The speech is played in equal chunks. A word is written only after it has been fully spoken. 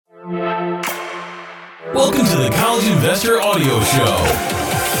Welcome to the College Investor Audio Show,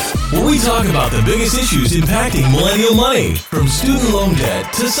 where we talk about the biggest issues impacting millennial money, from student loan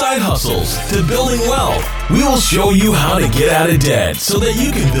debt to side hustles to building wealth. We will show you how to get out of debt so that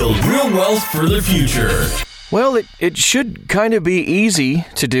you can build real wealth for the future. Well, it should kind of be easy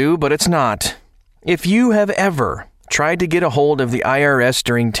to do, but it's not. If you have ever tried to get a hold of the IRS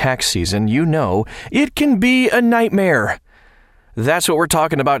during tax season, you know it can be a nightmare. That's what we're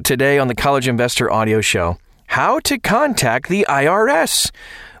talking about today on the College Investor Audio Show. How to contact the IRS.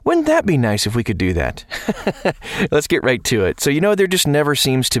 Wouldn't that be nice if we could do that? Let's get right to it. So, there just never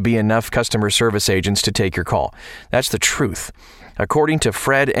seems to be enough customer service agents to take your call. That's the truth. According to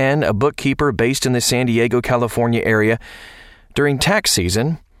Fred N., a bookkeeper based in the San Diego, California area, during tax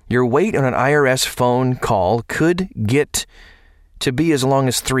season, your wait on an IRS phone call could get to be as long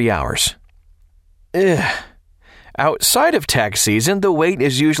as 3 hours. Ugh. Outside of tax season, the wait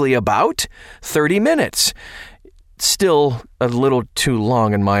is usually about 30 minutes. Still a little too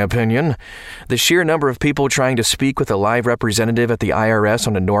long, in my opinion. The sheer number of people trying to speak with a live representative at the IRS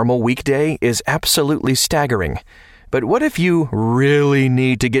on a normal weekday is absolutely staggering. But what if you really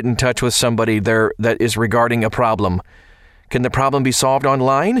need to get in touch with somebody there that is regarding a problem? Can the problem be solved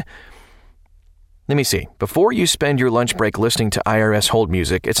online? Let me see. Before you spend your lunch break listening to IRS hold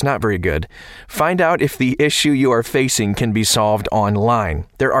music, it's not very good. Find out if the issue you are facing can be solved online.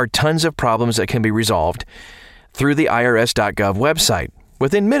 There are tons of problems that can be resolved through the IRS.gov website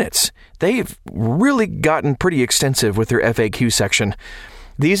within minutes. They've really gotten pretty extensive with their FAQ section.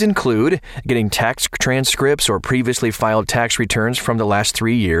 These include getting tax transcripts or previously filed tax returns from the last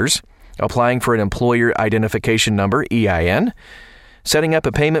 3 years, applying for an employer identification number, EIN, setting up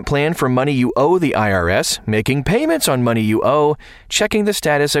a payment plan for money you owe the IRS, making payments on money you owe, checking the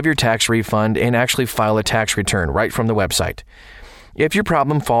status of your tax refund, and actually file a tax return right from the website. If your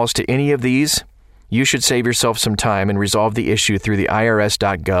problem falls to any of these, you should save yourself some time and resolve the issue through the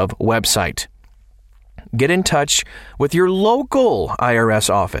IRS.gov website. Get in touch with your local IRS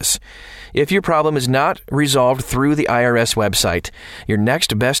office. If your problem is not resolved through the IRS website, your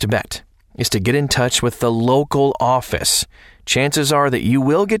next best bet is to get in touch with the local office. Chances are that you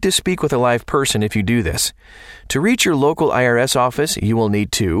will get to speak with a live person if you do this. To reach your local IRS office, you will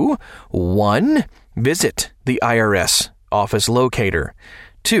need to 1. Visit the IRS office locator.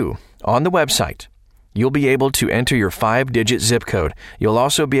 2. On the website, you'll be able to enter your 5-digit zip code. You'll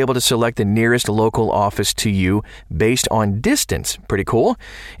also be able to select the nearest local office to you based on distance. Pretty cool.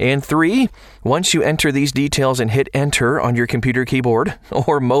 And 3, once you enter these details and hit enter on your computer keyboard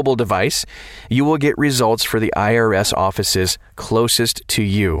or mobile device, you will get results for the IRS offices closest to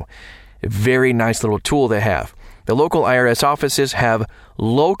you. A very nice little tool they have. The local IRS offices have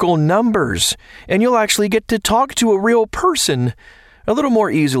local numbers, and you'll actually get to talk to a real person a little more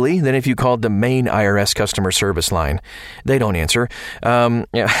easily than if you called the main IRS customer service line. They don't answer.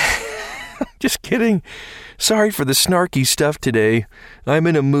 Just kidding. Sorry for the snarky stuff today. I'm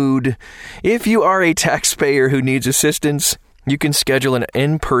in a mood. If you are a taxpayer who needs assistance, you can schedule an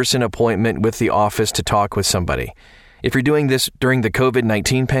in-person appointment with the office to talk with somebody. If you're doing this during the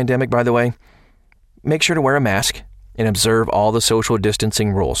COVID-19 pandemic, by the way, make sure to wear a mask and observe all the social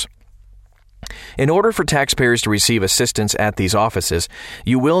distancing rules. In order for taxpayers to receive assistance at these offices,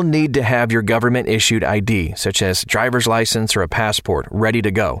 you will need to have your government-issued ID, such as driver's license or a passport, ready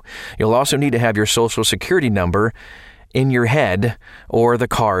to go. You'll also need to have your Social Security number in your head or the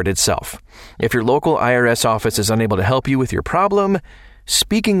card itself. If your local IRS office is unable to help you with your problem,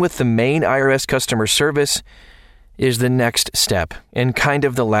 speaking with the main IRS customer service is the next step and kind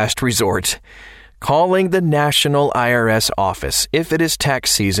of the last resort. Calling the national IRS office. If it is tax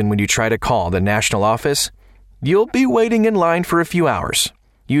season when you try to call the national office, you'll be waiting in line for a few hours.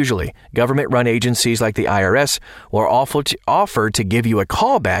 Usually, government-run agencies like the IRS will offer to give you a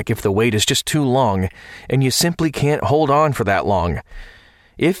call back if the wait is just too long and you simply can't hold on for that long.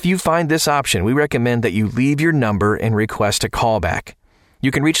 If you find this option, we recommend that you leave your number and request a callback. You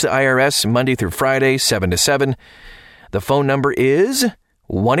can reach the IRS Monday through Friday, 7 to 7. The phone number is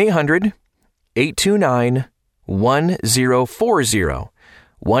 1-800-829-1040.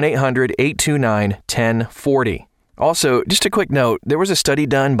 1-800-829-1040. Also, just a quick note, there was a study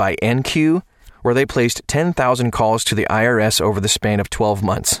done by NQ where they placed 10,000 calls to the IRS over the span of 12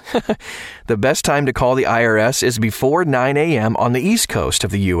 months. The best time to call the IRS is before 9 a.m. on the East Coast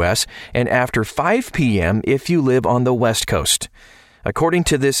of the U.S. and after 5 p.m. if you live on the West Coast. According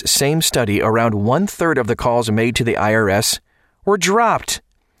to this same study, around 1/3 of the calls made to the IRS were dropped.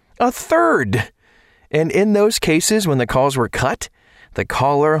 1/3! And in those cases, when the calls were cut, the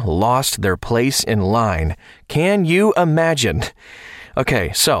caller lost their place in line. Can you imagine?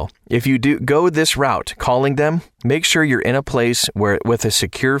 Okay, so if you do go this route, calling them, make sure you're in a place with a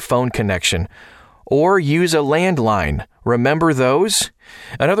secure phone connection, or use a landline. Remember those?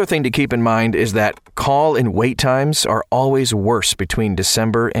 Another thing to keep in mind is that call and wait times are always worse between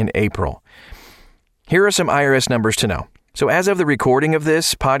December and April. Here are some IRS numbers to know. So as of the recording of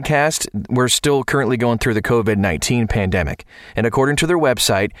this podcast, we're still currently going through the COVID-19 pandemic. And according to their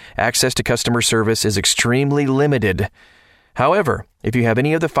website, access to customer service is extremely limited. However, if you have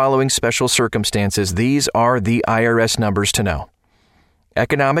any of the following special circumstances, these are the IRS numbers to know.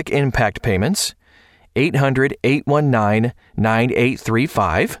 Economic impact payments,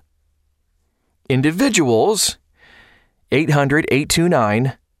 800-819-9835. Individuals,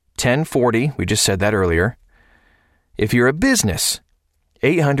 800-829-1040. We just said that earlier. If you're a business,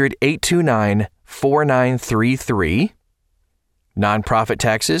 800-829-4933. Nonprofit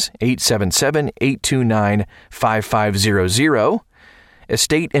taxes, 877-829-5500.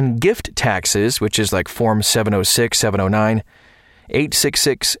 Estate and gift taxes, which is like Form 706, 709,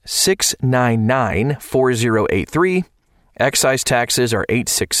 866-699-4083. Excise taxes are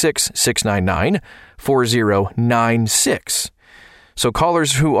 866-699-4096. So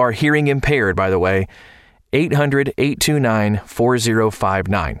callers who are hearing impaired, by the way,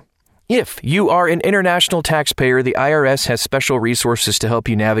 800-829-4059. If you are an international taxpayer, the IRS has special resources to help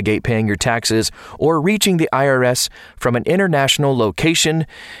you navigate paying your taxes or reaching the IRS from an international location.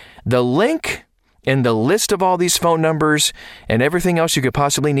 The link and the list of all these phone numbers and everything else you could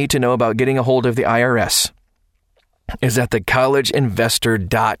possibly need to know about getting a hold of the IRS is at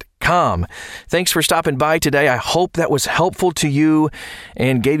thecollegeinvestor.com. Thanks for stopping by today. I hope that was helpful to you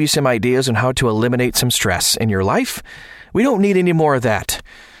and gave you some ideas on how to eliminate some stress in your life. We don't need any more of that.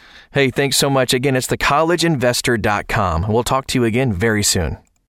 Hey, thanks so much. Again, it's thecollegeinvestor.com. We'll talk to you again very soon.